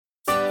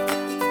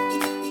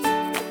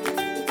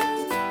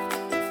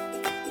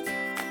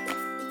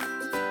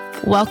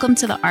Welcome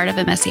to the Art of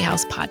a Messy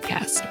House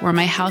podcast, where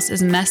my house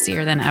is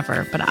messier than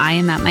ever, but I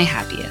am at my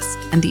happiest.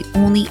 And the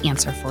only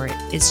answer for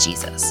it is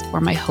Jesus,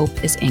 where my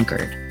hope is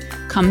anchored.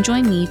 Come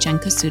join me, Jen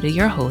Kasuda,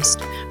 your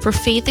host, for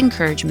faith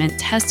encouragement,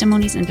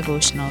 testimonies, and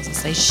devotionals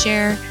as I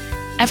share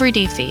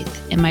everyday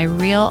faith in my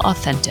real,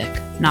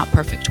 authentic, not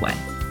perfect way.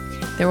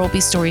 There will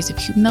be stories of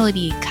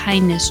humility,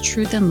 kindness,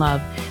 truth, and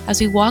love as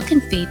we walk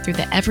in faith through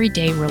the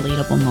everyday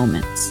relatable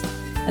moments.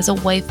 As a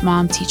wife,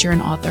 mom, teacher,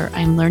 and author,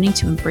 I am learning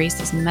to embrace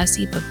this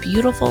messy but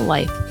beautiful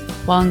life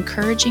while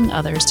encouraging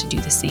others to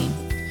do the same.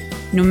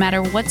 No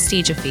matter what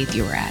stage of faith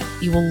you are at,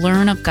 you will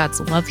learn of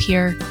God's love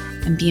here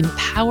and be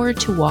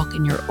empowered to walk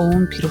in your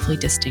own beautifully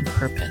distinct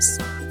purpose,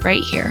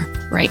 right here,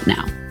 right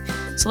now.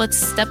 So let's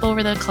step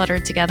over the clutter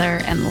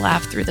together and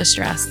laugh through the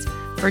stress,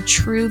 for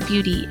true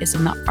beauty is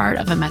in the art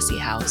of a messy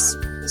house.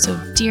 So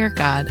dear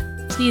God,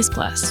 please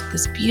bless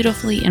this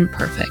beautifully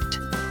imperfect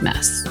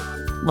mess.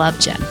 Love,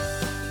 Jen.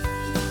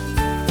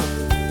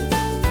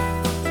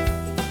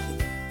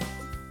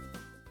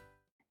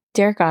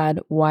 Dear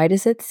God, why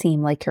does it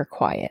seem like you're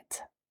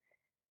quiet?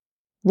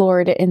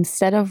 Lord,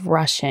 instead of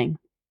rushing,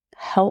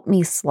 help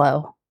me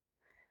slow.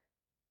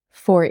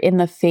 For in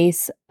the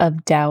face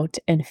of doubt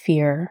and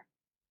fear,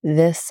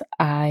 this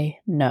I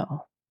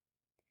know.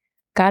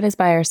 God is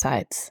by our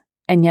sides,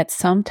 and yet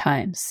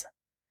sometimes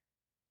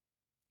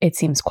it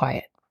seems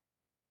quiet.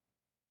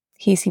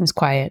 He seems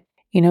quiet.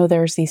 You know,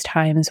 there's these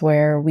times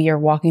where we are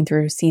walking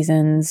through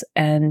seasons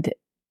and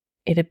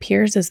it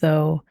appears as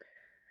though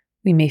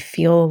we may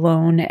feel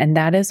alone, and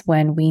that is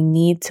when we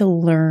need to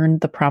learn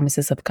the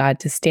promises of God,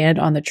 to stand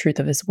on the truth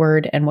of His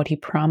word and what He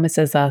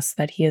promises us,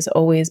 that He is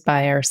always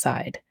by our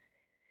side.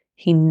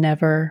 He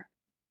never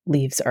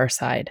leaves our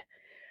side.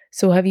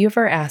 So have you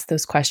ever asked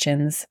those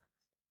questions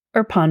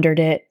or pondered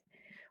it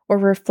or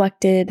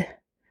reflected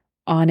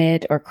on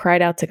it or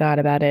cried out to God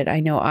about it? I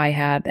know I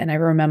have, and I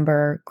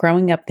remember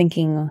growing up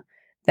thinking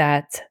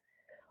that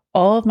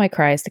all of my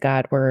cries to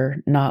God were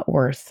not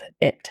worth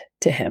it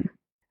to Him.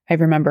 I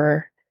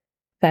remember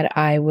that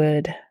I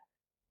would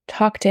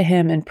talk to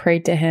Him and pray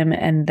to Him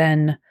and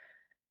then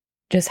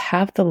just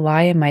have the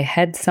lie in my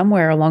head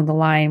somewhere along the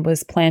line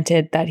was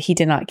planted that He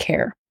did not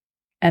care.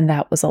 And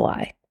that was a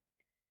lie.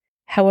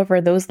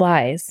 However, those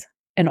lies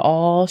in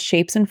all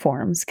shapes and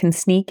forms can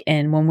sneak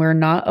in when we're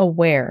not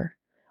aware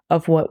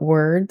of what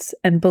words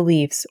and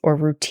beliefs or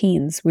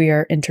routines we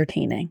are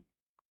entertaining.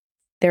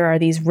 There are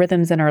these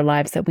rhythms in our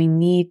lives that we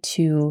need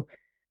to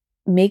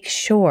make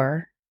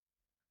sure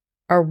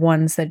are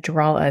ones that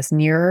draw us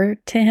nearer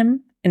to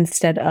Him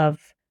instead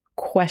of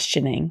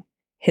questioning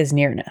His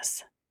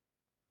nearness.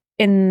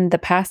 In the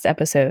past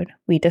episode,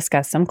 we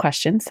discussed some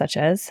questions such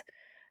as,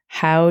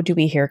 how do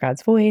we hear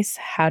God's voice?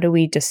 How do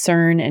we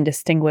discern and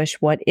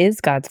distinguish what is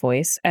God's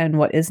voice and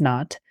what is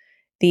not?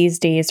 These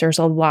days, there's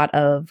a lot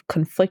of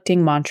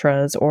conflicting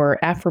mantras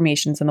or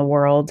affirmations in the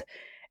world,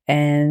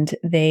 and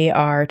they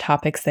are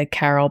topics that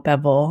Carol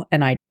Bevel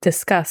and I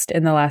discussed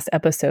in the last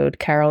episode.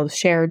 Carol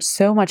shared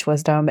so much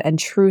wisdom and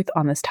truth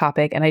on this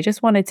topic, and I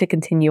just wanted to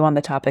continue on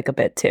the topic a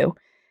bit too.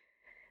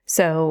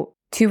 So,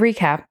 to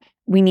recap,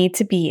 we need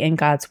to be in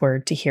God's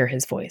word to hear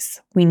His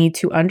voice. We need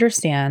to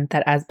understand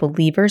that as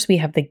believers, we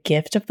have the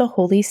gift of the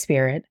Holy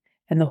Spirit,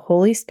 and the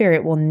Holy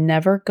Spirit will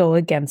never go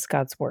against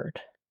God's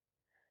word.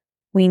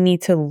 We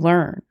need to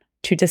learn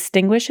to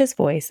distinguish His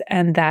voice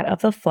and that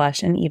of the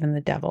flesh and even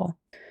the devil.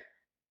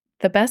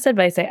 The best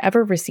advice I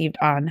ever received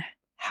on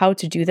how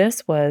to do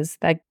this was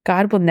that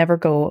God will never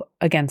go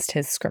against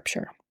His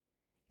scripture.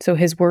 So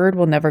His word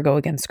will never go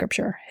against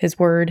scripture. His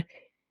word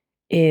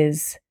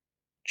is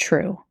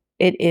true.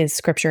 It is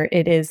scripture.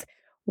 It is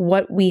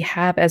what we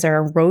have as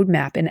our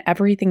roadmap in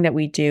everything that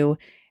we do.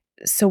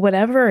 So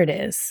whatever it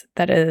is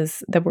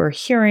that we're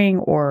hearing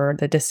or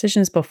the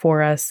decisions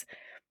before us,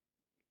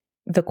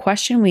 the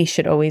question we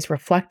should always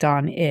reflect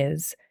on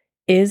is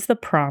the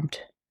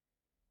prompt,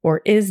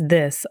 or is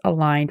this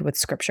aligned with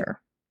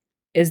scripture?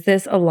 Is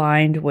this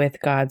aligned with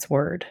God's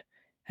word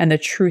and the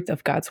truth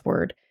of God's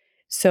word?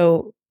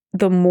 So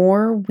the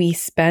more we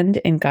spend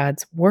in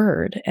God's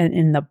word and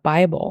in the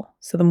Bible,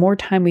 so the more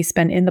time we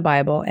spend in the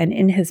Bible and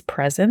in His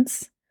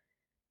presence,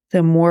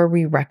 the more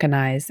we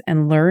recognize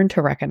and learn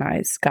to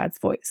recognize God's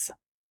voice.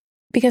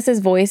 Because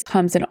His voice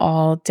comes in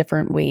all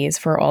different ways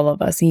for all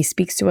of us. He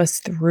speaks to us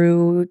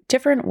through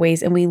different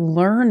ways, and we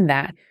learn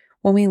that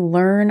when we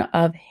learn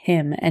of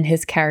Him and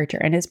His character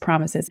and His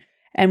promises,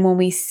 and when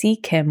we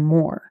seek Him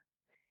more.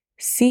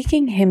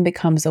 Seeking Him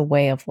becomes a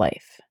way of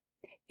life.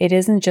 It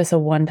isn't just a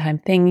one-time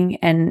thing,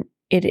 and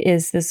it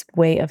is this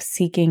way of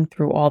seeking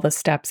through all the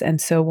steps.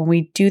 And so when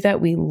we do that,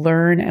 we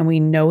learn and we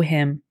know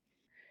Him.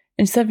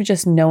 Instead of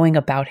just knowing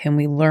about Him,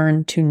 we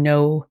learn to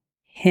know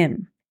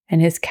Him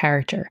and His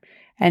character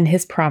and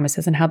His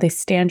promises and how they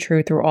stand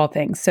true through all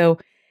things. So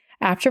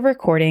after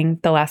recording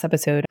the last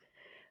episode,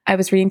 I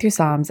was reading through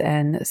Psalms,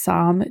 and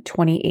Psalm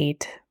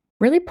 28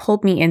 really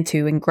pulled me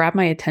into and grabbed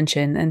my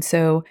attention. And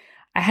so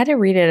I had to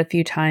read it a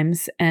few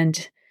times,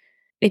 and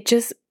it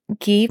just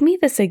gave me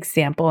this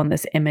example and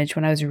this image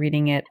when I was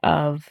reading it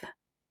of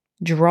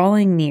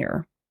drawing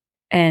near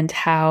and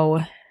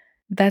how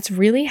that's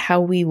really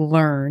how we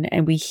learn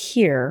and we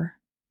hear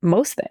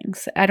most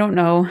things. I don't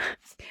know.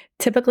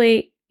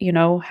 Typically, you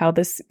know how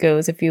this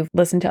goes. If you've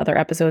listened to other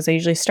episodes, I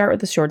usually start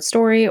with a short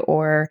story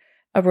or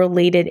a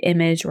related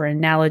image or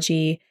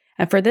analogy.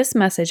 And for this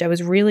message, I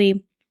was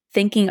really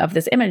thinking of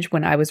this image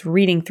when I was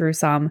reading through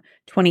Psalm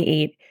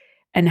 28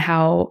 and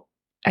how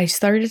I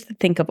started to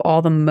think of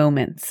all the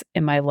moments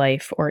in my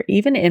life or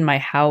even in my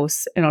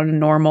house in a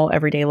normal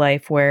everyday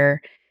life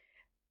where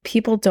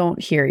people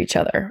don't hear each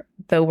other,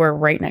 though we're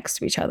right next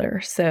to each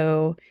other.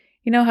 So,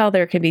 you know how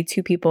there can be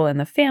two people in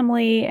the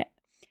family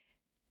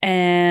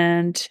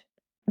and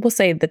we'll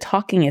say the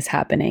talking is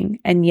happening,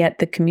 and yet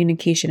the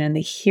communication and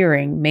the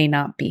hearing may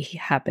not be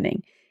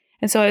happening.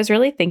 And so I was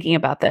really thinking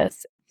about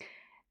this.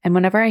 And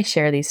whenever I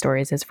share these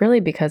stories, it's really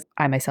because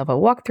I myself have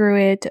walked through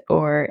it,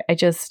 or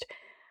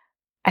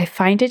I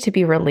find it to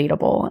be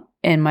relatable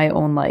in my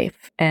own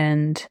life.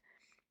 And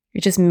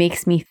it just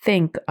makes me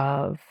think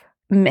of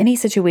many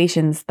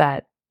situations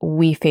that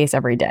we face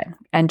every day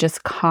and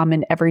just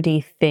common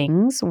everyday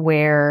things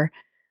where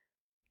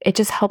it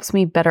just helps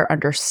me better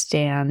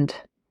understand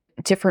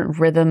different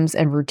rhythms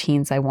and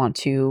routines I want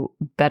to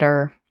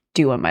better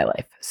do in my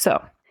life.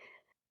 So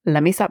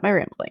let me stop my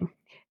rambling.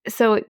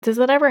 So does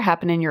that ever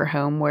happen in your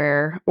home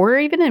where, or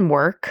even in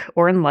work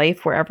or in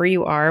life, wherever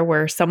you are,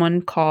 where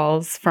someone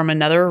calls from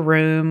another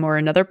room or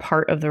another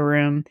part of the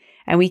room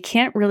and we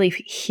can't really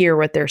hear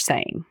what they're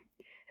saying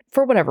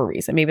for whatever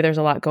reason? Maybe there's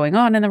a lot going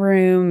on in the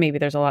room. Maybe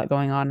there's a lot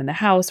going on in the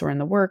house or in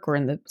the work or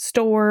in the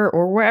store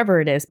or wherever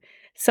it is.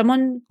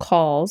 Someone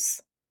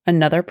calls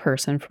another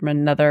person from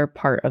another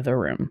part of the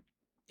room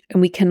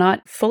and we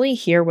cannot fully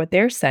hear what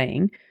they're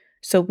saying.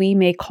 So we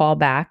may call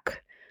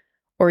back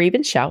or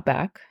even shout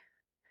back,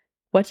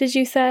 "What did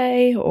you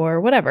say?" or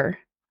whatever.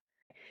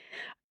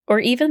 Or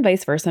even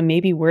vice versa.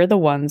 Maybe we're the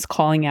ones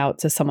calling out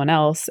to someone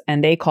else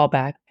and they call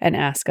back and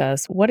ask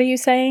us, "What are you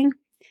saying?"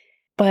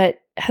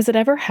 But has it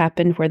ever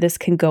happened where this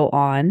can go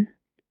on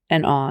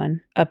and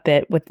on a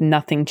bit with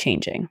nothing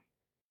changing?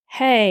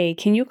 "Hey,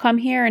 can you come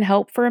here and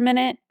help for a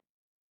minute?"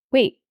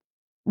 "Wait,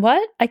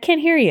 what? I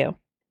can't hear you."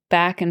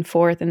 Back and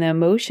forth, and the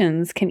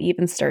emotions can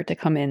even start to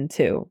come in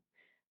too,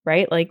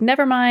 right? Like,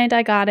 never mind,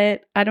 I got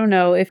it. I don't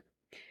know if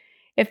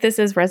this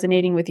is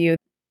resonating with you.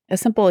 A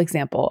simple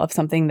example of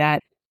something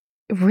that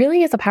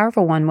really is a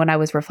powerful one when I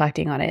was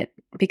reflecting on it,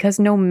 because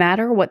no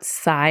matter what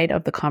side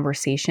of the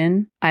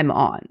conversation I'm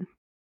on,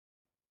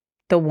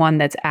 the one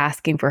that's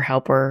asking for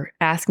help or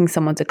asking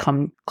someone to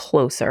come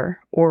closer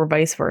or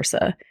vice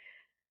versa,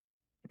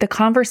 the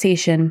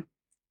conversation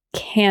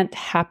can't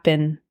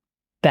happen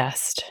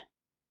best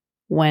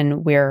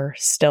when we're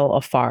still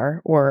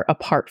afar or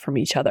apart from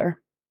each other.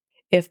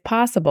 If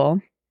possible,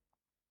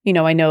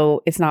 I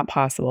know it's not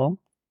possible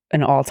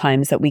in all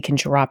times that we can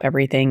drop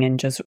everything and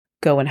just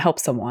go and help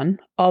someone,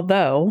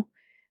 although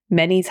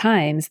many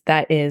times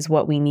that is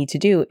what we need to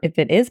do. If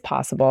it is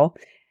possible,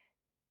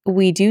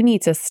 we do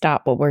need to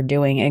stop what we're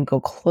doing and go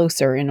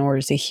closer in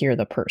order to hear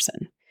the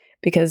person,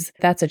 because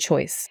that's a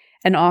choice.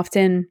 And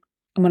often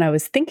when I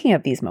was thinking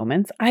of these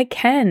moments, I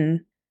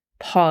can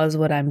pause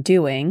what I'm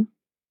doing.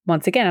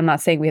 Once again, I'm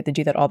not saying we have to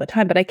do that all the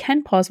time, but I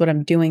can pause what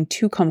I'm doing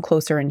to come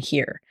closer and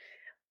hear.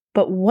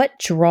 But what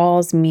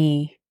draws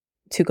me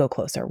to go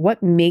closer?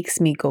 What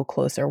makes me go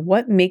closer?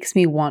 What makes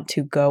me want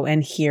to go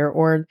and hear?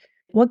 Or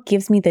what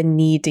gives me the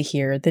need to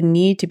hear, the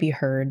need to be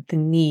heard, the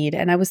need?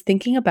 And I was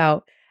thinking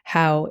about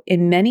how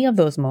in many of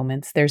those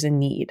moments, there's a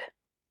need.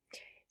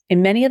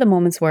 In many of the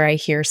moments where I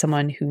hear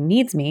someone who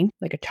needs me,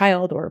 like a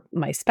child or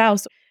my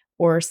spouse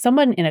or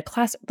someone in a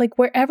class, like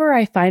wherever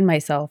I find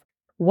myself,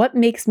 what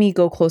makes me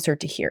go closer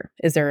to hear?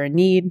 Is there a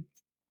need?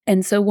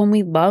 And so when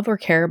we love or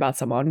care about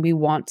someone, we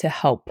want to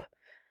help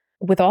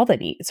with all the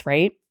needs,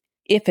 right?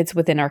 If it's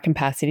within our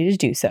capacity to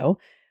do so.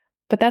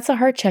 But that's a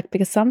hard check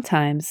because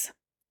sometimes,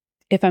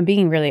 if I'm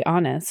being really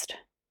honest,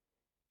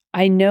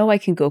 I know I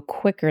can go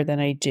quicker than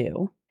I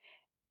do.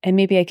 And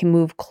maybe I can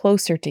move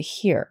closer to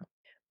here.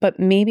 But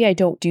maybe I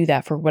don't do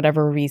that for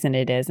whatever reason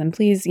it is. And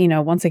please,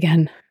 once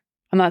again,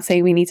 I'm not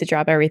saying we need to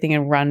drop everything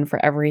and run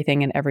for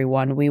everything and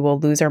everyone. We will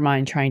lose our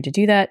mind trying to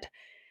do that.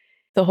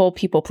 The whole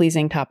people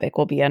pleasing topic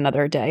will be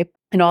another day,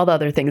 and all the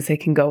other things that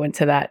can go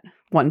into that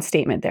one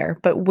statement there.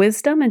 But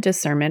wisdom and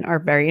discernment are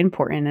very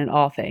important in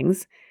all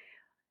things.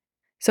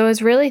 So I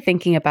was really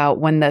thinking about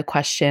when the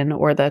question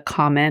or the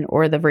comment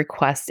or the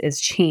request is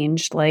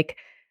changed, like,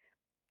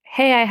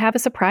 "Hey, I have a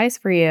surprise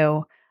for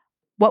you."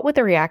 What would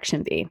the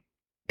reaction be?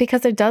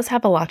 Because it does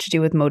have a lot to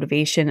do with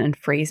motivation and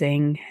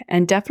phrasing,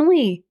 and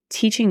definitely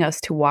teaching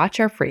us to watch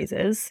our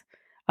phrases.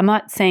 I'm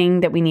not saying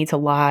that we need to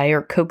lie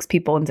or coax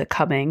people into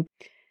coming,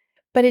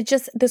 but it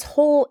just, this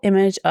whole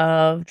image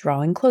of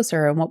drawing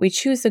closer and what we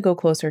choose to go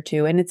closer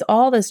to. And it's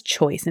all this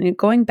choice, and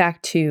going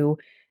back to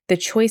the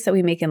choice that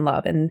we make in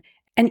love, and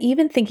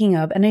even thinking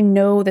of, and I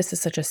know this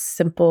is such a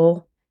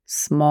simple,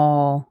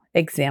 small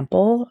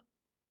example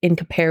in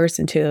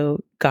comparison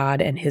to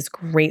God and his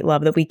great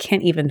love that we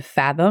can't even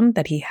fathom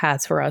that he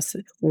has for us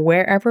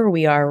wherever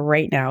we are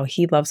right now.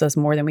 He loves us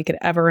more than we could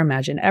ever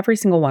imagine, every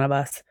single one of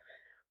us.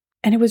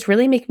 And it was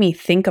really making me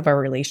think of our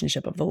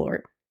relationship of the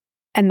Lord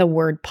and the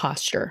word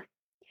posture.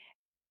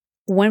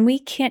 When we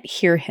can't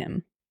hear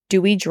him,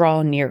 do we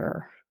draw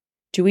nearer?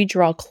 Do we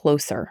draw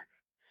closer?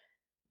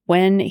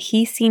 When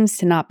he seems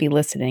to not be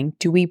listening,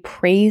 do we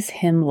praise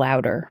him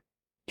louder?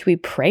 Do we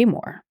pray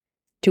more?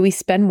 Do we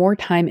spend more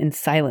time in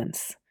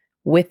silence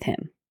with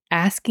him,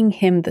 asking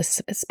him the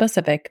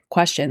specific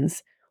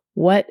questions,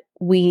 what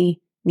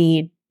we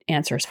need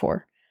answers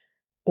for,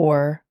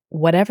 or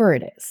whatever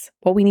it is,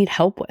 what we need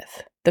help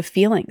with, the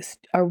feelings?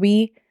 Are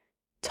we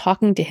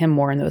talking to him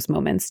more in those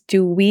moments?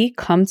 Do we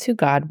come to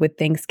God with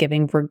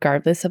thanksgiving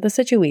regardless of the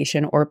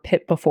situation or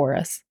pit before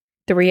us?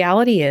 The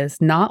reality is,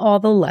 not all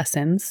the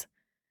lessons,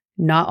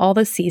 not all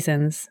the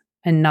seasons,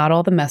 and not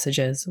all the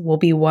messages will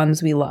be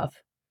ones we love.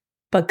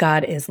 But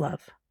God is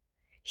love.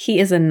 He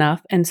is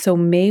enough, and so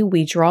may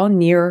we draw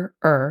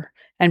nearer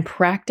and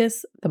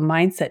practice the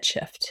mindset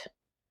shift.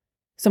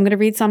 So I'm going to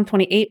read Psalm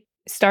 28.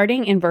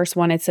 Starting in verse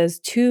 1, it says,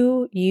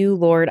 "To you,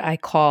 Lord, I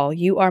call.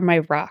 You are my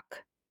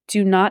rock.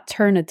 Do not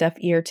turn a deaf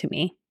ear to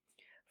me.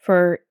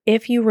 For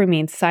if you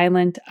remain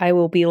silent, I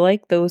will be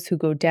like those who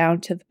go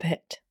down to the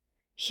pit.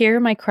 Hear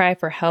my cry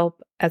for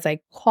help as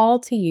I call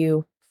to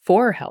you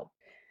for help,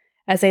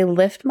 as I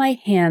lift my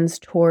hands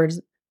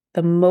towards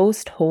the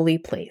most holy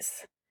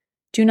place.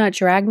 Do not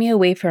drag me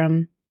away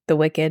from the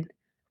wicked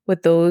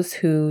with those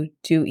who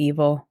do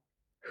evil,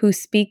 who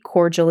speak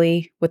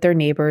cordially with their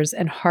neighbors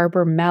and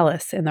harbor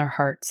malice in their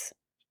hearts.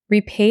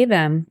 Repay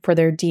them for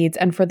their deeds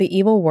and for the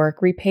evil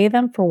work. Repay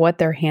them for what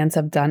their hands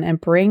have done and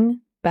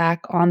bring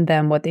back on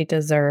them what they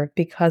deserve,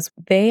 because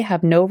they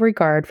have no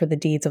regard for the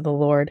deeds of the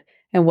Lord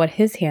and what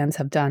his hands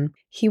have done.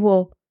 He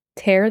will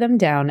tear them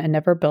down and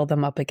never build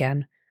them up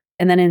again."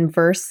 And then in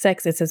verse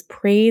 6, it says,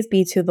 "Praise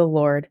be to the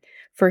Lord,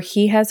 for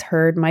he has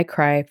heard my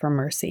cry for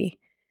mercy.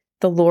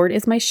 The Lord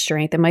is my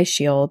strength and my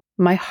shield.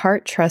 My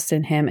heart trusts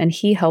in him, and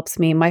he helps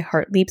me. My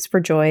heart leaps for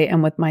joy,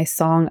 and with my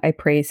song I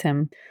praise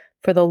him.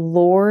 For the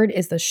Lord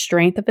is the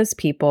strength of his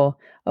people,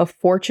 a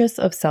fortress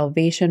of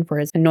salvation for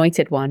his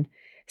anointed one.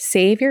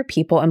 Save your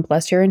people and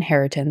bless your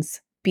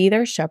inheritance. Be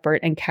their shepherd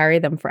and carry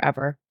them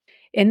forever."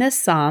 In this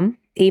psalm,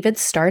 David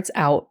starts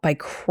out by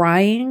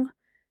crying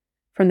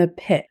from the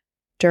pit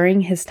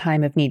during his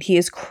time of need. He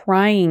is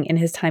crying in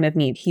his time of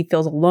need. He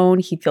feels alone.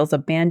 He feels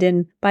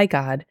abandoned by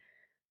God,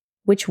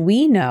 which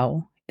we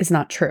know is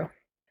not true.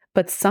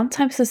 But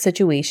sometimes the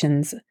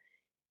situations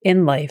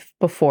in life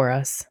before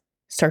us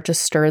start to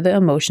stir the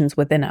emotions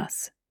within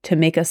us to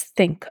make us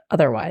think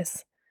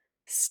otherwise.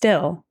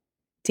 Still,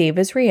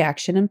 David's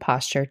reaction and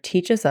posture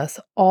teaches us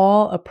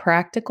all a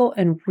practical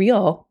and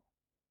real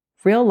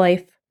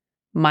life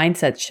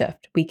mindset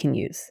shift we can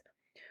use.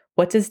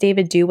 What does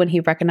David do when he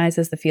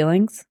recognizes the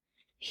feelings?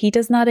 He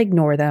does not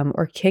ignore them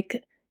or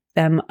kick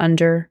them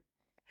under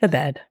the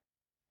bed.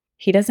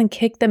 He doesn't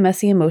kick the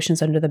messy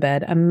emotions under the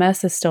bed. A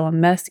mess is still a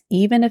mess,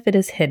 even if it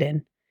is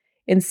hidden.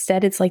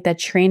 Instead, it's like that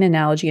train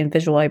analogy and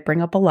visual I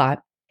bring up a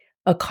lot.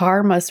 A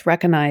car must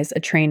recognize a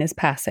train is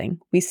passing.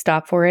 We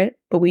stop for it,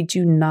 but we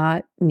do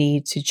not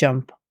need to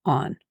jump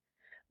on.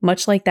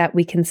 Much like that,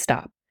 we can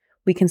stop.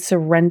 We can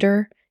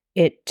surrender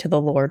it to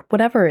the Lord,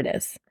 whatever it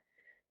is.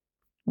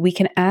 We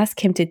can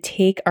ask him to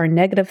take our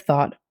negative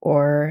thought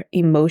or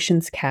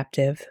emotions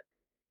captive.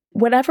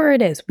 Whatever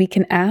it is, we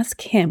can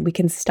ask him. We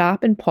can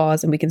stop and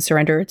pause and we can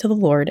surrender it to the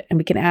Lord and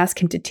we can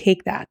ask him to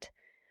take that.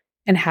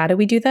 And how do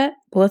we do that?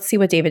 Well, let's see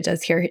what David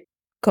does here.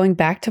 Going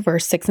back to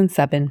verse 6 and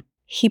 7,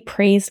 he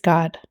praised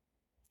God.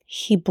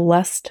 He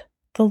blessed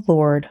the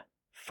Lord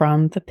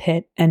from the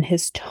pit, and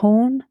his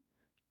tone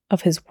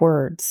of his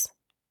words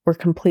were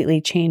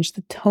completely changed.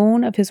 The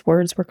tone of his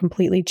words were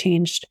completely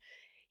changed.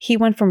 He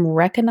went from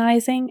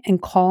recognizing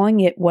and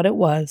calling it what it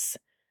was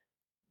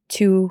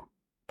to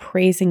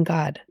praising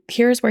God.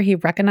 Here's where he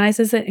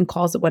recognizes it and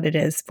calls it what it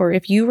is. For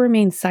if you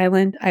remain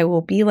silent, I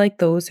will be like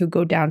those who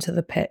go down to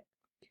the pit.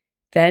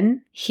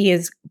 Then he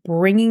is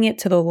bringing it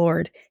to the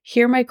Lord.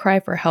 Hear my cry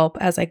for help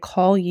as I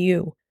call to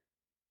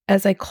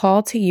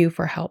you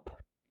for help.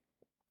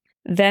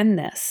 Then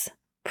this,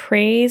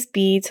 praise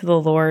be to the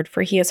Lord,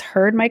 for he has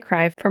heard my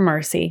cry for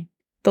mercy.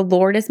 The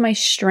Lord is my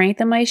strength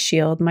and my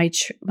shield.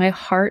 My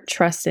heart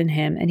trusts in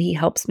him, and he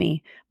helps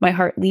me. My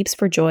heart leaps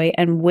for joy,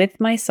 and with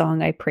my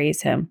song I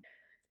praise him.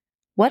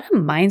 What a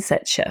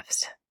mindset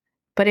shift.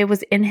 But it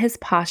was in his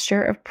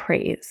posture of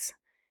praise,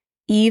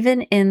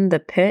 even in the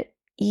pit,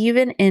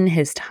 even in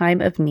his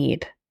time of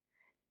need,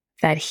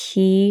 that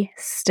he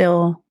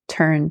still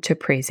turned to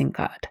praising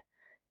God,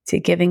 to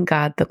giving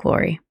God the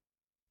glory.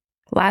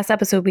 Last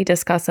episode, we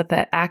discussed that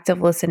the act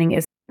of listening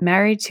is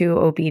married to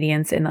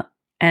obedience,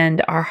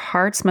 and our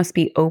hearts must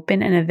be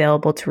open and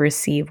available to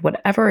receive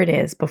whatever it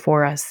is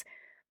before us,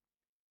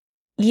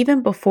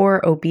 even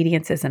before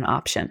obedience is an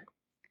option.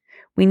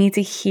 We need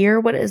to hear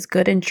what is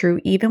good and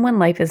true, even when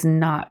life is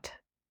not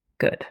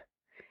good.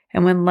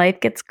 And when life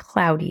gets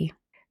cloudy,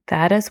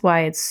 that is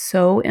why it's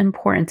so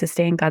important to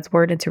stay in God's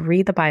word and to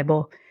read the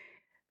Bible.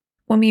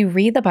 When we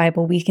read the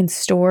Bible, we can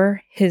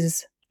store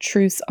his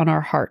truths on our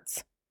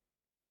hearts,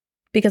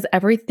 because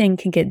everything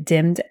can get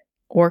dimmed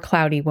or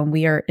cloudy when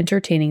we are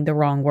entertaining the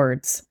wrong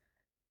words.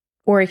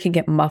 Or it can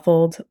get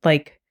muffled,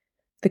 like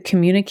the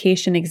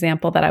communication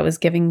example that I was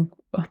giving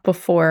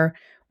before,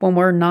 when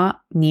we're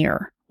not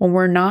near, when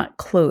we're not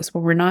close,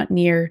 when we're not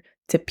near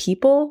to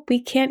people,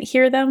 we can't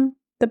hear them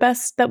the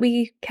best that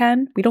we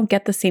can. We don't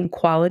get the same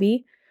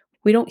quality.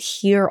 We don't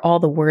hear all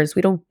the words.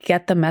 We don't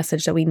get the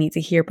message that we need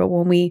to hear. But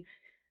when we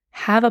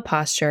have a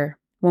posture,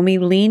 when we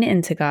lean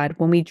into God,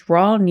 when we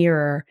draw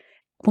nearer,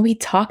 when we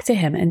talk to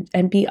Him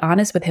and be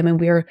honest with Him,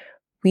 and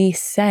we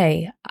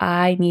say,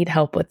 I need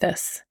help with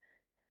this.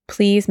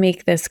 Please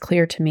make this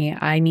clear to me.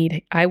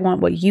 I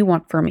want what you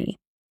want for me.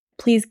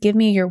 Please give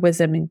me your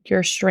wisdom and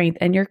your strength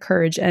and your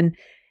courage. And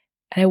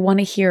I want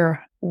to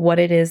hear what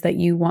it is that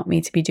you want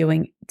me to be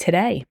doing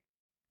today.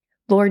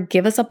 Lord,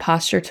 give us a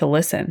posture to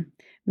listen.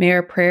 May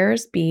our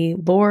prayers be,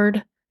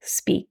 Lord,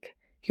 speak.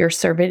 Your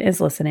servant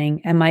is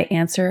listening. And my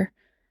answer,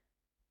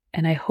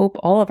 and I hope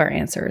all of our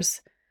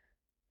answers,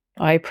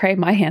 I pray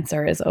my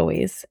answer is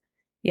always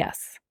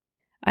yes.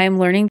 I am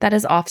learning that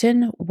is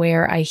often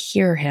where I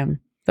hear Him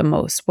the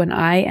most, when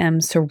I am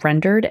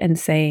surrendered and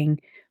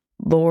saying,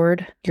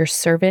 Lord, your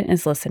servant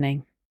is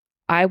listening.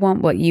 I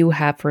want what you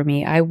have for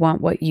me. I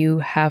want what you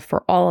have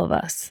for all of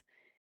us.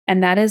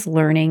 And that is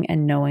learning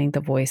and knowing the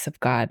voice of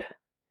God.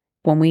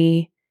 When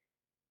we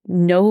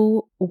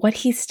know what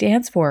He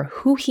stands for,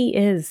 who He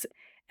is,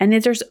 and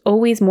there's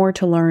always more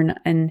to learn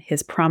in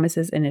His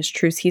promises and His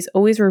truths. He's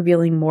always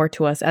revealing more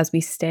to us as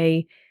we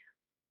stay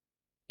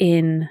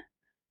in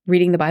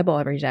reading the Bible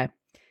every day.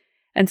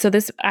 And so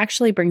this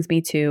actually brings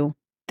me to,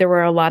 there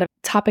were a lot of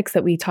topics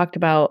that we talked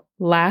about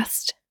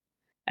last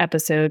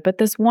episode, but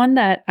this one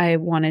that I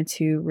wanted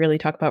to really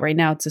talk about right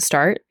now to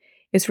start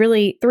is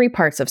really 3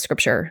 parts of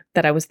scripture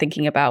that I was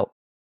thinking about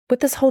with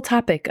this whole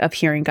topic of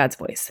hearing God's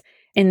voice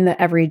in the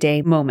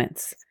everyday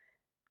moments.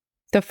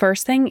 The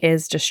first thing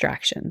is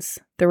distractions.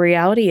 The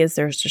reality is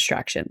there's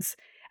distractions.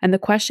 And the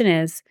question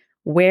is,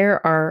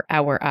 where are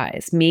our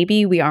eyes?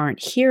 Maybe we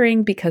aren't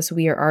hearing because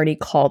we are already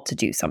called to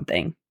do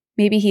something.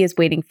 Maybe He is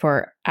waiting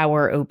for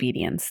our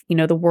obedience.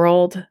 The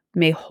world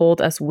may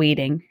hold us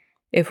waiting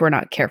if we're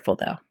not careful,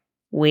 though.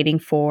 Waiting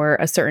for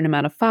a certain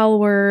amount of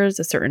followers,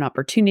 a certain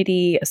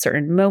opportunity, a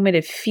certain moment.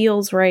 It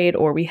feels right,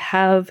 or we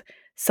have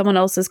someone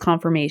else's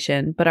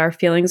confirmation, but our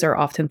feelings are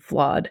often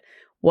flawed.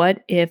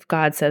 What if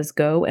God says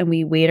go and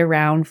we wait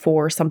around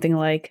for something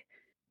like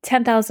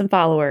 10,000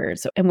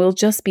 followers and we'll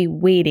just be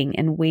waiting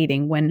and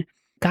waiting when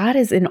God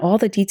is in all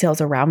the details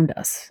around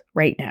us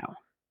right now?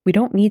 We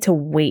don't need to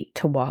wait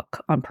to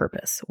walk on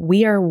purpose.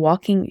 We are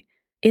walking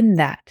in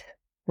that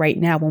right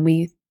now when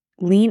we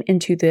lean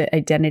into the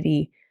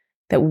identity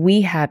that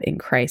we have in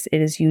Christ.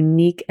 It is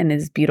unique and it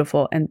is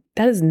beautiful, and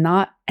that is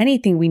not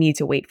anything we need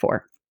to wait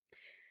for.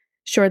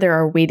 Sure, there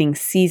are waiting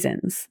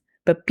seasons,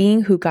 but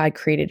being who God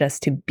created us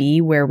to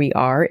be where we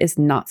are is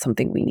not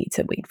something we need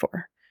to wait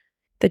for.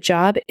 The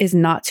job is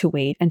not to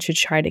wait and to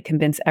try to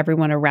convince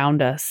everyone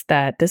around us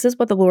that this is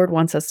what the Lord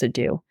wants us to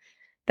do.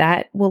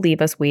 That will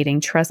leave us waiting.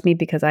 Trust me,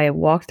 because I have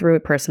walked through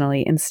it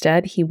personally.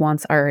 Instead, He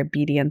wants our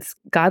obedience.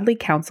 Godly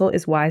counsel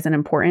is wise and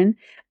important,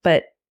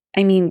 but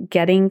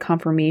getting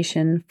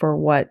confirmation for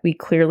what we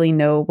clearly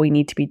know we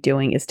need to be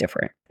doing is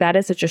different. That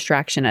is a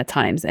distraction at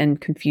times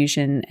and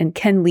confusion, and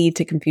can lead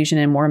to confusion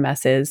and more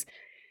messes.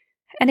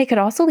 And it could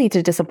also lead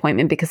to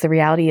disappointment because the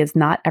reality is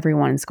not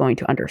everyone is going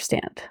to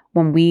understand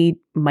when we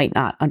might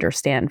not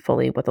understand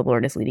fully what the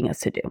Lord is leading us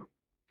to do.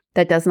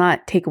 That does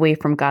not take away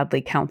from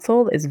godly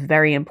counsel. It's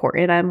very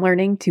important. I'm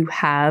learning to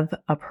have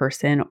a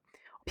person,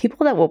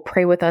 people that will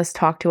pray with us,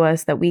 talk to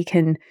us, that we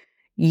can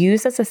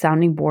use as a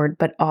sounding board,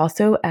 but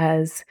also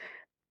as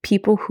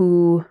people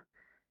who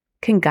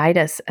can guide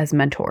us as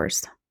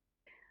mentors.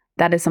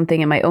 That is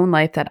something in my own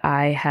life that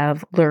I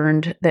have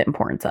learned the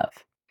importance of.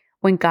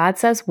 When God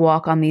says,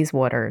 walk on these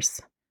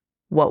waters,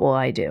 what will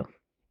I do?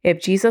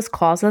 If Jesus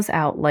calls us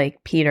out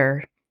like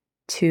Peter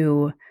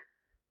to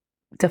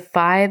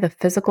defy the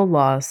physical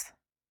laws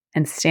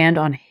and stand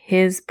on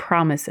His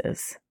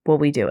promises, will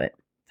we do it?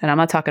 And I'm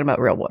not talking about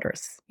real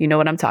waters. You know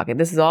what I'm talking.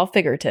 This is all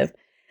figurative.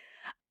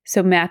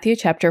 So Matthew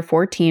chapter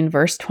 14,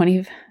 verse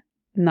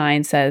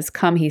 29 says,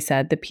 come, He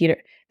said.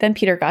 Then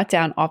Peter got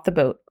down off the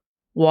boat,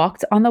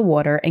 walked on the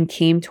water, and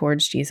came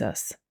towards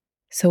Jesus.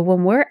 So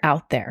when we're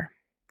out there,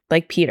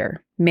 like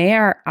Peter, may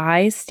our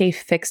eyes stay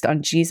fixed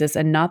on Jesus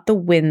and not the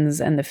winds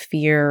and the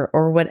fear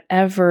or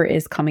whatever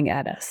is coming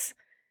at us.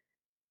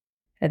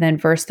 And then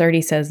verse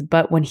 30 says,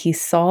 but when he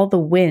saw the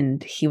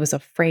wind, he was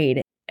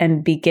afraid,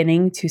 and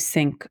beginning to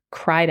sink,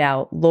 cried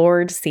out,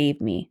 Lord,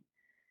 save me.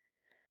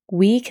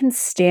 We can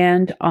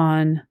stand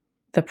on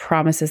the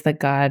promises that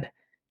God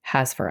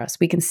has for us.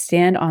 We can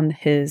stand on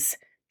His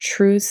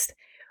truths.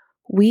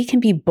 We can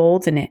be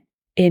bold in it,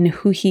 in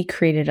who He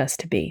created us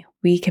to be.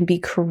 We can be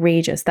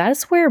courageous.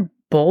 That's where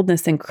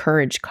boldness and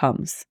courage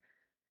comes.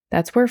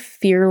 That's where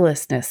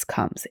fearlessness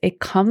comes. It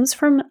comes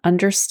from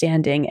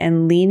understanding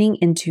and leaning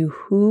into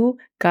who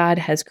God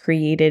has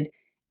created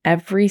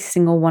every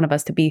single one of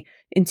us to be,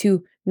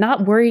 into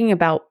not worrying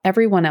about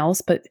everyone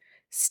else, but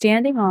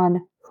standing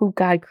on who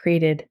God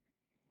created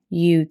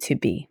you to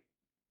be.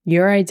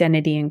 your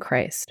identity in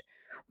Christ.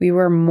 We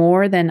were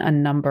more than a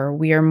number.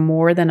 We are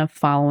more than a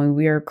following.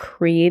 We are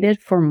created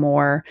for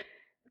more.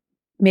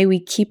 May we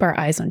keep our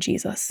eyes on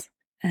Jesus.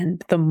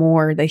 And the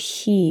more that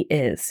He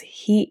is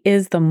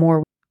the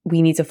more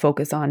we need to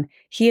focus on.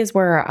 He is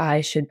where our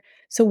eyes should.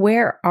 So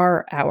where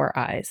are our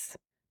eyes?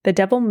 The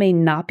devil may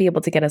not be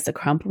able to get us to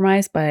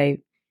compromise by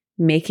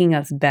making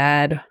us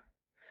bad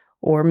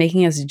or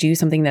making us do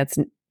something that's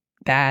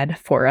bad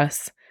for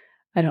us.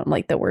 I don't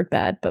like the word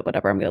bad, but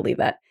whatever, I'm going to leave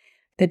that.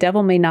 The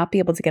devil may not be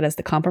able to get us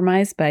to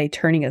compromise by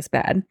turning us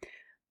bad,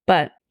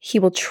 but he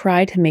will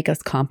try to make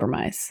us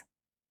compromise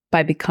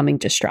by becoming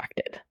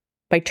distracted,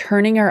 by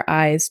turning our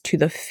eyes to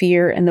the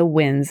fear and the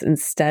winds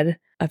instead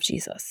of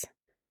Jesus.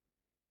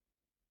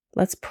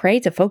 Let's pray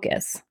to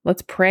focus.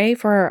 Let's pray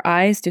for our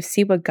eyes to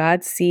see what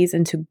God sees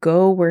and to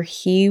go where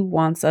He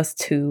wants us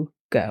to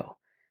go.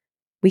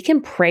 We can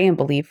pray and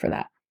believe for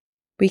that.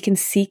 We can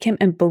seek Him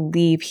and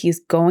believe He's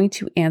going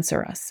to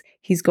answer us.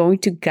 He's going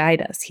to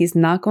guide us. He's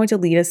not going to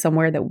lead us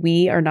somewhere that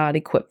we are not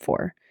equipped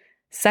for.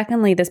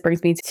 Secondly, this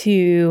brings me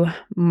to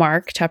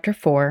Mark chapter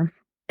 4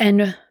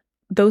 and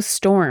those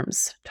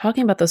storms,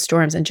 talking about those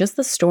storms and just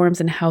the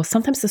storms and how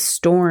sometimes the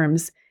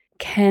storms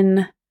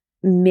can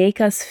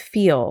make us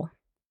feel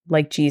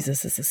like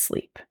Jesus is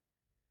asleep.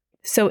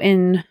 So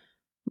in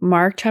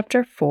Mark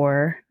chapter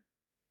 4,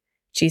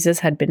 Jesus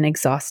had been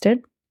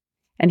exhausted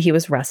and He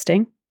was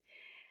resting.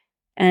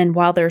 And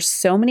while there's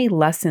so many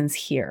lessons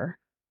here,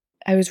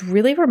 I was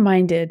really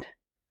reminded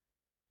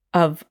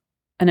of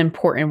an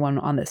important one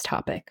on this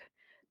topic.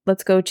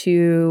 Let's go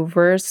to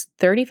verse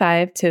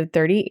 35 to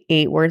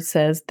 38, where it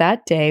says,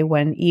 "That day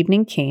when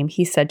evening came,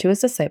 He said to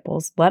His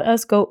disciples, 'Let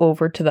us go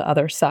over to the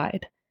other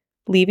side.'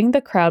 Leaving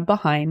the crowd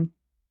behind,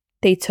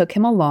 they took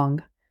Him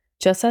along,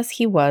 just as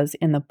He was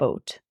in the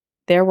boat.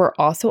 There were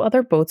also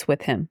other boats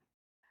with Him.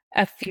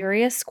 A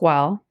furious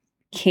squall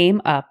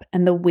came up,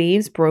 and the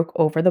waves broke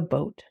over the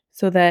boat,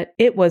 so that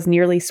it was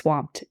nearly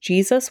swamped.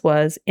 Jesus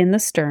was in the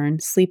stern,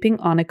 sleeping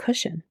on a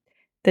cushion.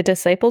 The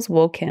disciples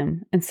woke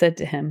Him and said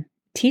to Him,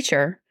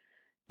 'Teacher,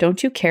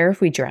 don't you care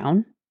if we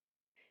drown?'"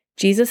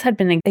 Jesus had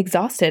been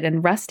exhausted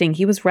and resting.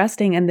 He was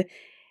resting, and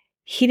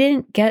He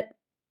didn't get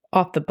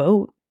off the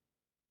boat,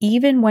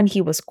 even when He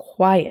was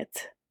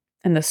quiet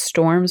and the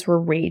storms were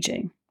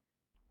raging.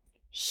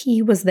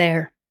 He was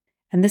there.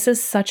 And this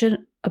is such a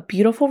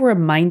beautiful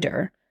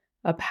reminder,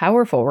 a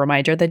powerful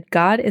reminder that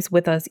God is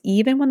with us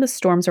even when the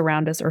storms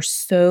around us are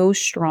so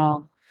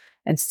strong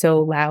and so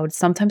loud.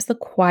 Sometimes the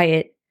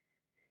quiet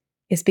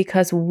is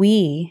because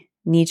we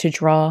need to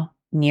draw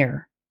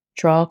near,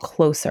 draw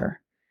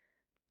closer.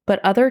 But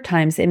other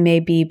times it may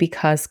be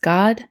because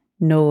God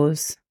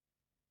knows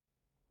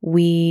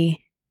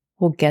we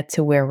will get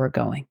to where we're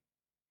going.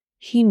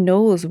 He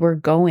knows we're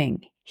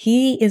going.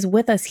 He is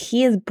with us.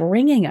 He is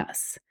bringing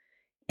us.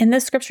 In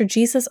this scripture,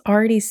 Jesus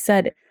already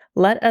said,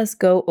 "Let us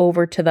go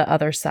over to the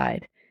other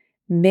side."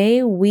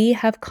 May we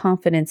have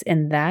confidence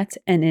in that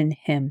and in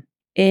Him,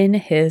 in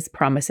His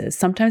promises.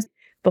 Sometimes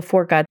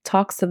before God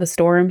talks to the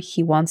storm,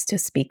 He wants to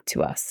speak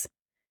to us.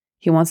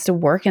 He wants to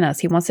work in us.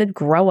 He wants to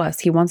grow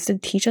us. He wants to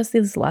teach us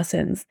these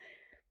lessons.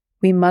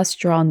 We must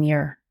draw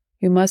near.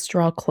 We must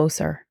draw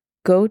closer.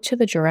 Go to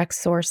the direct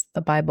source,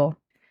 the Bible.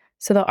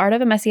 So the Art of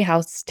a Messy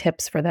House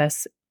tips for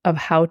this, of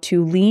how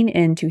to lean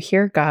in to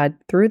hear God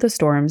through the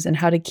storms and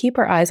how to keep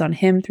our eyes on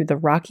Him through the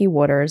rocky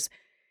waters,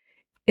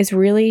 is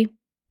really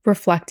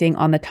reflecting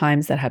on the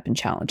times that have been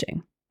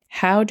challenging.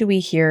 How do we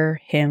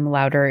hear Him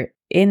louder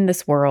in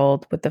this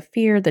world with the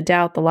fear, the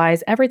doubt, the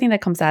lies, everything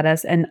that comes at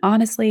us? And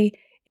honestly,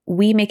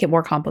 we make it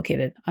more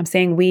complicated. I'm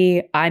saying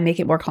I make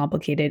it more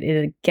complicated.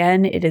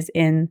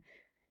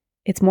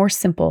 It's more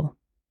simple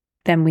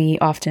than we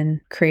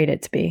often create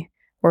it to be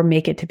or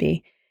make it to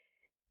be.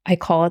 I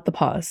call it the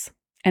pause.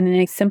 And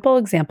a simple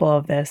example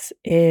of this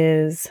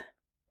is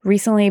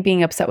recently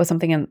being upset with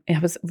something, and I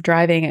was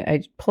driving.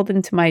 I pulled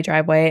into my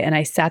driveway and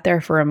I sat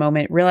there for a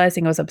moment,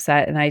 realizing I was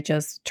upset, and I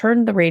just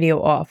turned the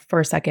radio off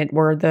for a second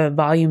or the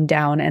volume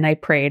down, and I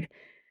prayed.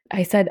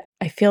 I said,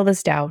 "I feel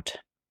this doubt.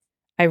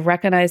 I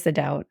recognize the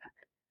doubt.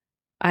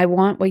 I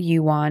want what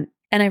you want."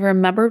 And I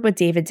remembered what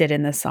David did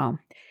in this psalm.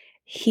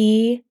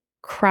 He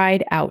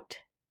cried out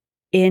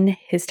in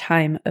his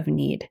time of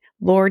need.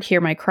 "Lord,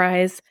 hear my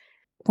cries."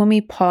 When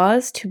we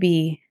pause to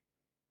be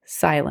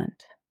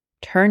silent,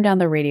 turn down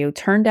the radio,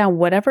 turn down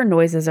whatever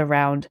noise is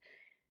around,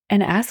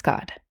 and ask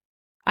God,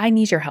 "I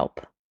need your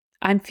help.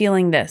 I'm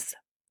feeling this.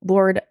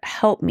 Lord,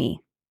 help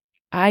me.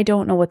 I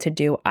don't know what to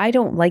do. I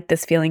don't like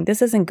this feeling.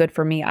 This isn't good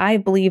for me. I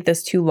believe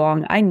this too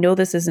long. I know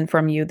this isn't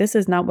from you. This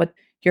is not what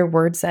your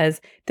word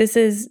says. This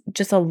is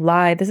just a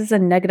lie. This is a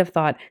negative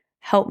thought.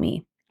 Help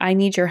me. I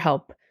need your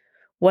help.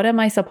 What am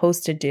I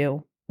supposed to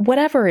do?"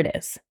 Whatever it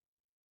is.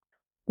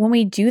 When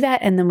we do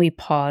that and then we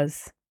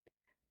pause,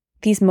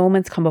 these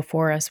moments come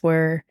before us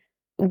where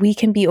we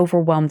can be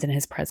overwhelmed in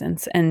His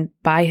presence and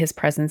by His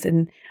presence.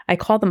 And I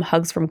call them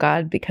hugs from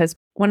God, because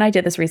when I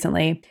did this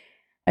recently,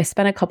 I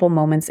spent a couple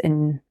moments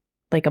in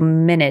like a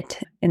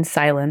minute in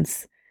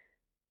silence,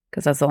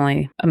 because that's the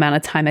only amount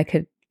of time I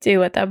could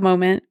do at that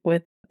moment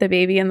with the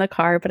baby in the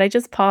car, but I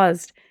just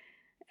paused.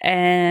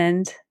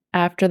 And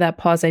after that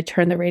pause, I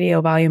turned the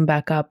radio volume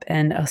back up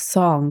and a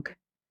song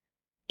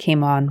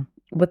came on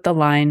with the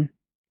line,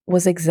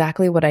 "Was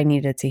exactly what I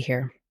needed to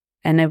hear."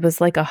 And it was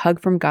like a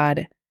hug from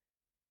God,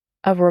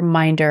 a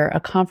reminder, a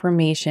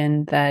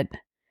confirmation that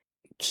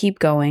keep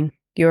going.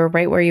 You're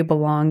right where you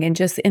belong. And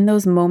just in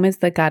those moments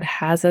that God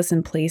has us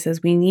in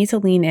places, we need to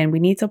lean in, we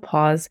need to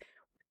pause.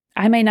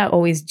 I may not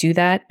always do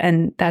that.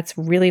 And that's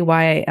really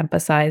why I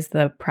emphasize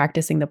the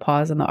practicing the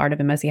pause and the art of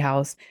a messy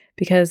house,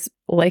 because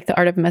like the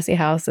art of a messy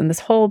house and this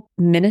whole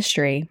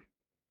ministry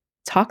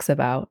talks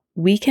about,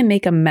 we can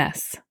make a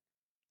mess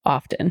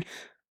often,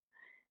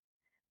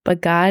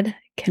 but God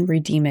can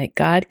redeem it.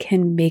 God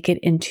can make it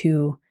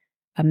into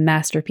a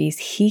masterpiece.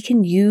 He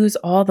can use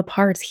all the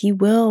parts. He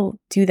will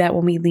do that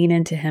when we lean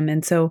into him.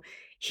 And so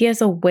he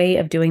has a way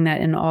of doing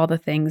that in all the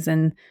things.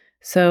 And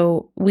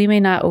so we may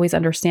not always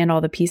understand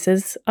all the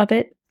pieces of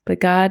it,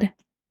 but God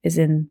is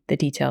in the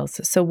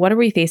details. So what are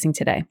we facing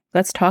today?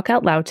 Let's talk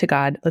out loud to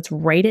God. Let's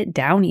write it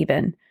down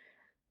even.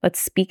 Let's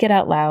speak it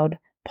out loud.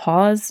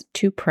 Pause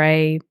to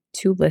pray,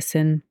 to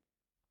listen.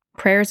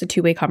 Prayer is a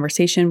two-way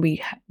conversation.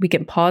 We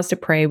can pause to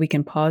pray. We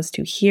can pause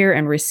to hear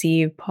and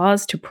receive,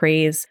 pause to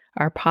praise.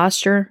 Our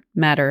posture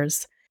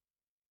matters.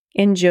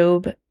 In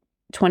Job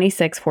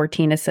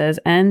 26:14, it says,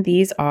 "And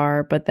these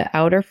are but the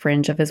outer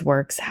fringe of his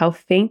works. How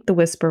faint the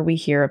whisper we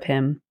hear of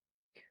him.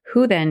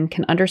 Who then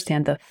can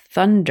understand the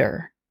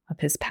thunder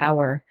of his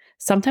power?"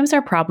 Sometimes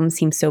our problems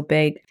seem so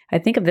big. I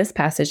think of this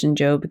passage in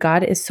Job.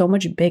 God is so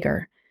much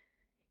bigger.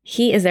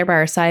 He is there by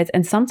our sides,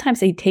 and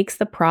sometimes he takes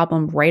the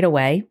problem right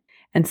away.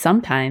 And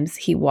sometimes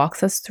he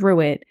walks us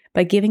through it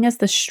by giving us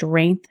the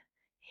strength,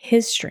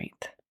 his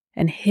strength,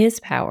 and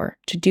his power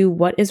to do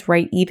what is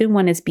right, even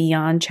when it's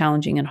beyond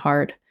challenging and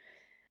hard.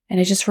 And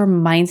it just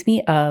reminds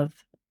me of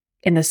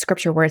in the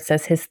scripture where it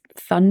says his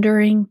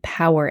thundering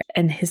power,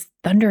 and his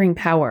thundering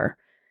power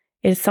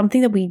is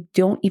something that we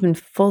don't even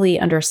fully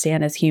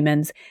understand as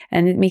humans.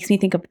 And it makes me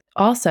think of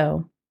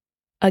also,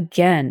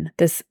 again,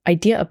 this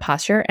idea of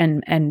posture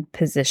and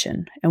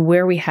position and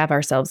where we have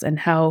ourselves and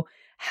how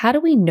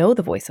do we know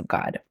the voice of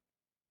God?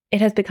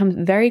 It has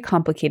become very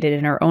complicated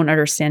in our own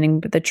understanding,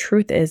 but the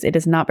truth is it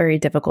is not very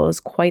difficult. It's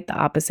quite the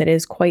opposite. It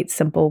is quite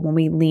simple when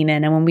we lean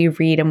in and when we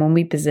read and when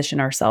we position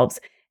ourselves.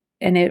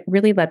 And it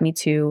really led me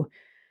to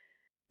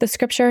the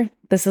scripture.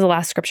 This is the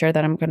last scripture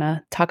that I'm going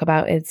to talk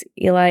about. It's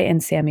Eli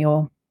and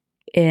Samuel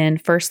in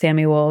 1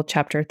 Samuel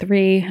chapter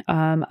 3.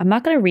 I'm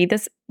not going to read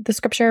the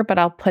scripture, but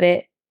I'll put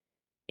it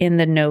in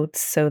the notes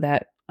so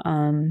that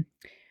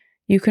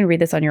you can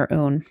read this on your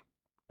own.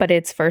 But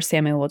it's 1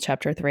 Samuel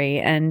chapter 3,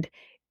 and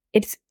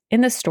it's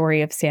in the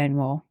story of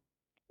Samuel.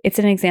 It's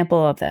an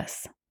example of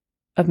this,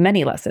 of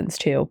many lessons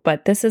too,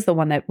 but this is the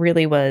one that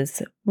really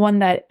was one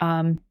that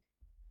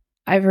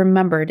I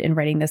remembered in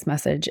writing this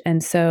message.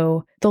 And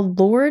so the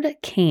Lord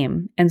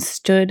came and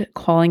stood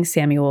calling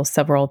Samuel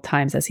several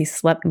times as he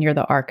slept near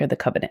the Ark of the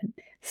Covenant.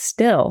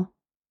 Still,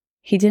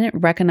 he didn't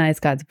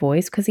recognize God's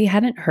voice because he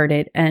hadn't heard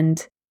it,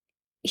 and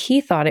he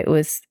thought it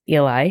was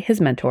Eli,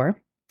 his mentor,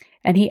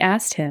 and he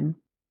asked him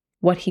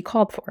what he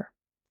called for.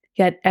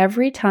 Yet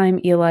every time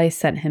Eli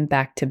sent him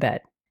back to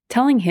bed,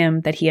 telling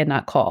him that he had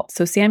not called.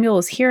 So Samuel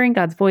is hearing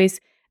God's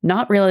voice,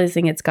 not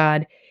realizing it's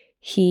God.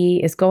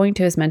 He is going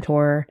to his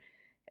mentor,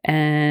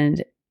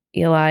 and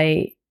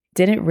Eli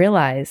didn't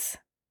realize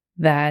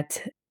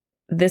that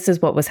this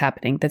is what was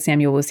happening, that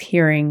Samuel was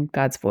hearing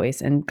God's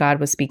voice and God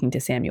was speaking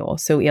to Samuel.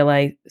 So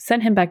Eli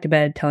sent him back to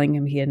bed, telling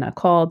him he had not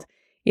called.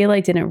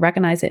 Eli didn't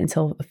recognize it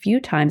until a few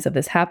times of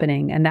this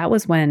happening, and that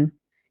was when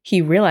he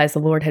realized the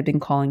Lord had been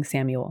calling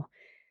Samuel.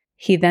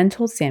 He then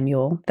told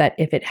Samuel that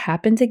if it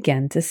happened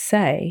again to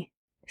say,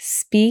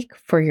 "Speak,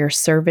 for your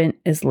servant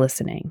is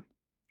listening."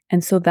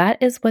 And so that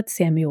is what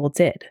Samuel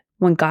did.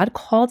 When God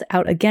called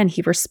out again,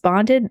 he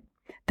responded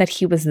that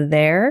he was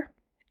there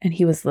and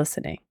he was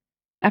listening.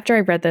 After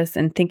I read this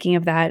and thinking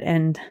of that,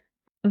 and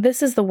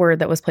this is the word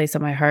that was placed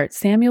on my heart,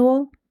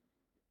 Samuel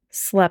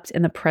slept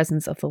in the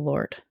presence of the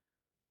Lord.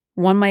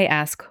 One might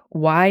ask,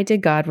 why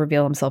did God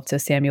reveal himself to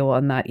Samuel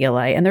and not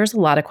Eli? And there's a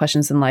lot of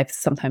questions in life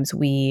sometimes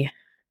we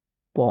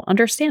won't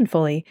understand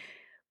fully,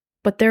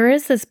 but there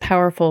is this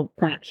powerful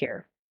point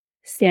here.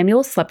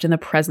 Samuel slept in the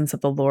presence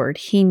of the Lord.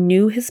 He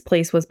knew his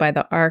place was by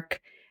the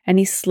ark, and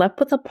he slept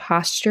with a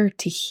posture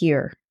to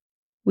hear.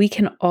 We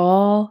can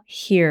all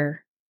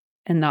hear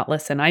and not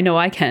listen. I know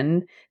I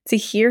can. To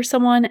hear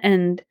someone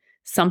and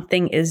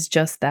something is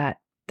just that.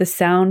 The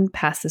sound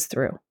passes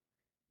through.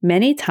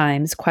 Many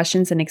times,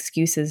 questions and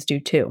excuses do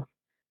too.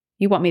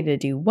 You want me to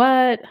do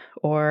what?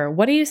 Or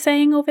what are you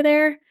saying over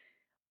there?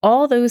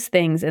 All those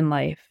things in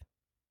life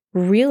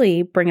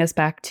really bring us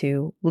back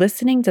to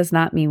listening does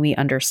not mean we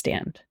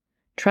understand.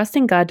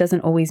 Trusting God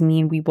doesn't always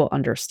mean we will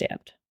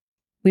understand.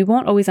 We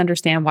won't always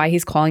understand why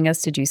he's calling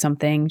us to do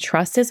something.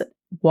 Trust is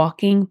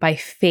walking by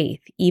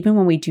faith, even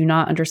when we do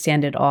not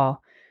understand it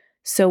all.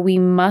 So we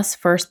must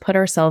first put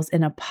ourselves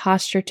in a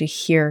posture to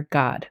hear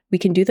God. We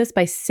can do this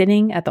by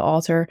sitting at the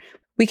altar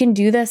We can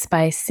do this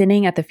by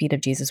sitting at the feet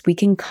of Jesus. We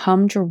can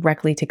come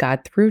directly to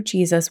God through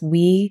Jesus.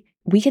 We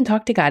can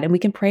talk to God and we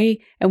can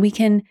pray and we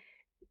can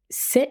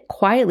sit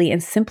quietly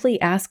and simply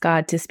ask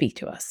God to speak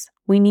to us.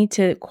 We need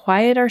to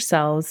quiet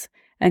ourselves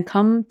and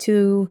come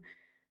to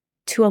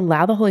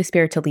allow the Holy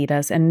Spirit to lead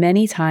us. And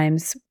many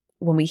times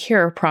when we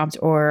hear a prompt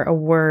or a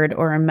word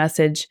or a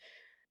message,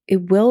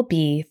 it will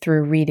be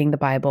through reading the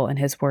Bible and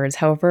His words.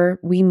 However,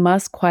 we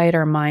must quiet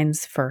our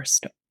minds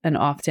first and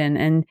often.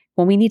 And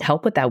when we need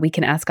help with that, we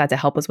can ask God to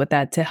help us with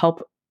that, to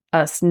help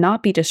us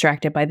not be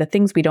distracted by the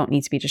things we don't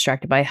need to be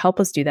distracted by. Help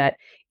us do that.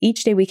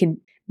 Each day we can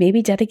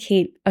maybe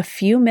dedicate a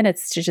few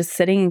minutes to just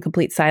sitting in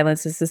complete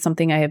silence. This is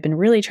something I have been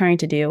really trying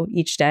to do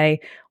each day,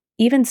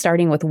 even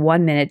starting with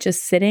 1 minute,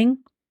 just sitting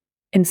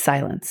in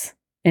silence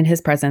in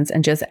His presence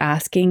and just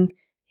asking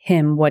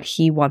Him what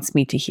He wants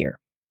me to hear.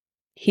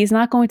 He's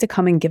not going to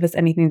come and give us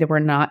anything that we're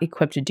not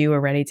equipped to do or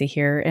ready to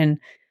hear. In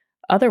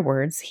other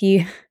words,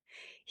 He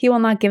will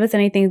not give us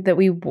anything that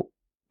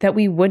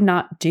we would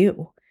not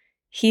do.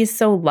 He's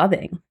so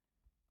loving.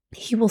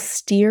 He will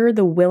steer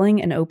the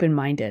willing and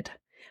open-minded.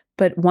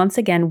 But once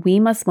again, we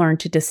must learn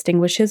to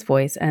distinguish His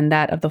voice and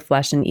that of the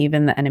flesh and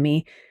even the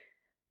enemy,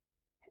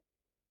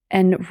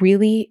 and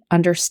really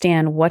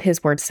understand what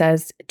His word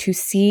says, to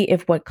see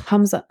if what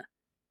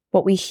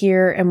we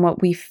hear and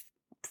what we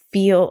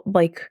feel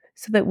like,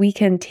 so that we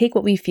can take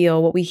what we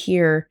feel, what we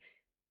hear,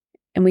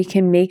 and we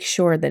can make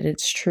sure that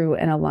it's true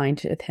and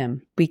aligned with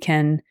Him. We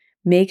can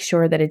make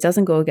sure that it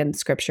doesn't go against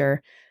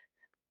Scripture.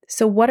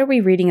 So what are we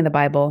reading in the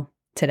Bible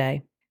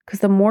today?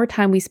 Because the more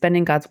time we spend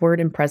in God's word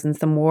and presence,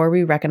 the more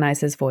we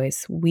recognize His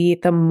voice.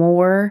 The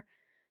more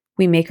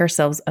we make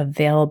ourselves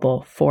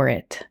available for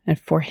it and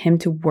for Him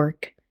to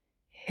work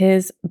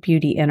His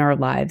beauty in our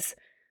lives.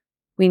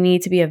 We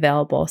need to be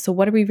available. So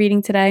what are we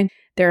reading today?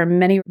 There are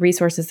many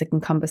resources that can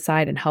come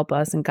beside and help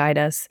us and guide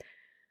us.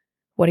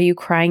 What are you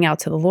crying out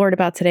to the Lord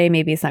about today?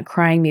 Maybe it's not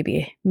crying.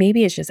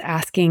 Maybe it's just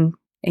asking.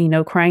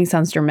 Crying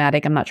sounds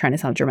dramatic. I'm not trying to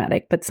sound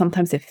dramatic, but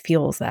sometimes it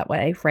feels that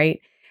way, right?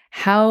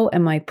 How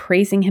am I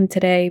praising Him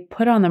today?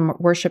 Put on the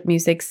worship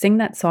music, sing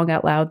that song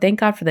out loud, thank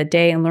God for the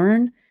day, and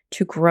learn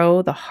to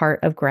grow the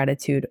heart of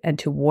gratitude and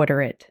to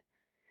water it.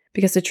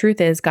 Because the truth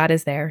is, God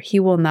is there. He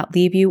will not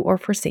leave you or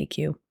forsake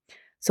you.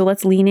 So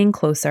let's lean in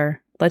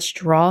closer. Let's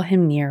draw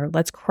Him near.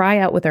 Let's cry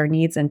out with our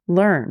needs and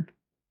learn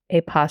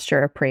a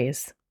posture of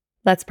praise.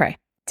 Let's pray.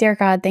 Dear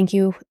God, thank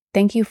you.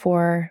 Thank you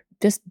for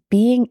just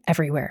being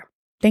everywhere.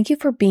 Thank you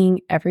for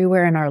being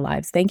everywhere in our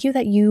lives. Thank you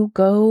that you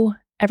go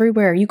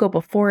everywhere. You go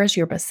before us.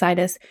 You're beside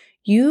us.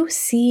 You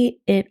see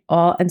it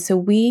all. And so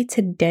we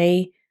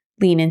today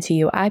lean into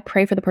you. I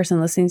pray for the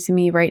person listening to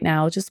me right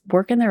now, just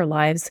work in their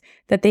lives,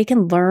 that they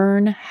can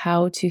learn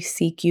how to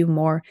seek you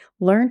more,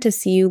 learn to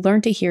see you,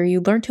 learn to hear you,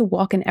 learn to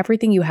walk in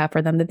everything you have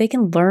for them, that they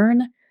can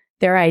learn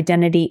their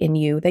identity in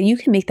you, that you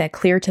can make that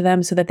clear to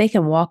them so that they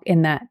can walk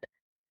in that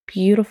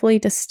beautifully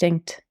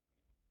distinct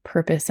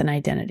purpose and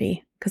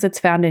identity, because it's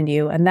found in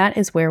you. And that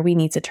is where we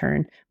need to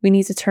turn. We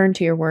need to turn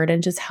to your word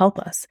and just help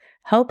us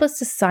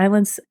to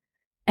silence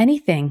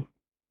anything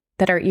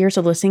that our ears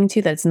are listening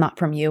to that's not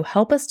from you.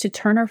 Help us to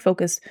turn our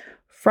focus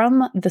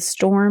from the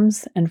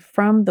storms and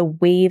from the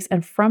waves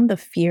and from the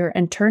fear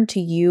and turn to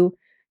you,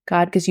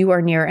 God, because you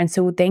are near. And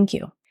so thank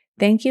you.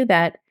 Thank you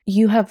that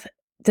you have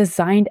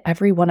designed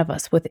every one of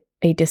us with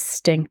a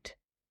distinct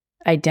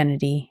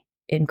identity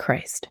in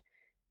Christ.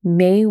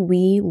 May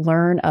we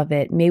learn of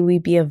it. May we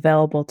be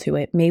available to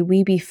it. May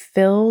we be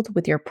filled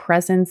with your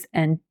presence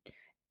and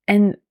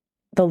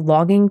the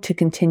longing to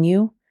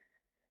continue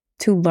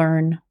to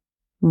learn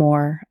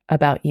more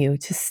about you,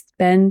 to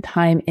spend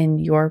time in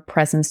your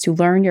presence, to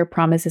learn your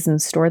promises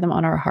and store them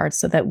on our hearts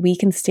so that we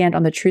can stand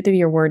on the truth of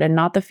your word and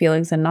not the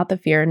feelings and not the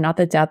fear and not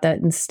the doubt, that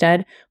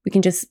instead we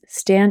can just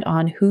stand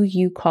on who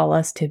you call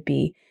us to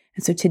be.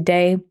 And so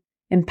today,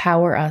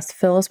 empower us,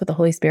 fill us with the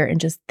Holy Spirit,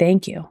 and just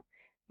thank you.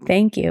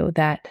 Thank you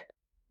that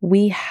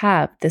we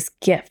have this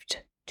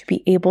gift to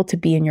be able to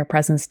be in your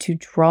presence, to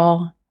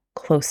draw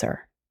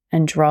closer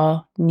and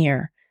draw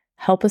near.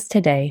 Help us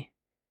today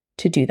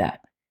to do that.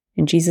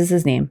 In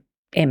Jesus' name,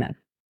 amen.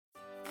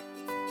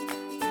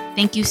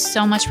 Thank you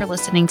so much for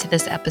listening to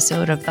this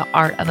episode of the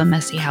Art of a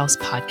Messy House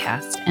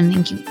podcast, and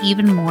thank you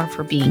even more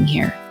for being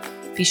here.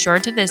 Be sure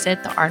to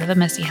visit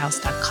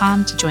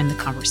theartofamessyhouse.com to join the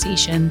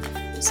conversation,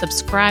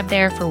 subscribe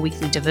there for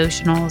weekly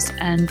devotionals,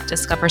 and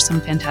discover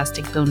some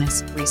fantastic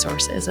bonus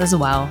resources as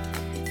well.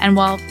 And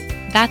while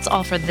that's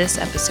all for this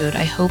episode,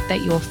 I hope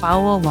that you'll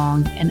follow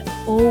along and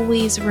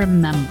always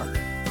remember,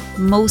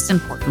 most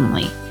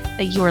importantly,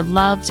 that you are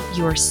loved,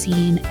 you are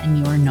seen, and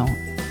you are known.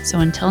 So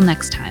until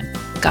next time,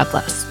 God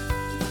bless.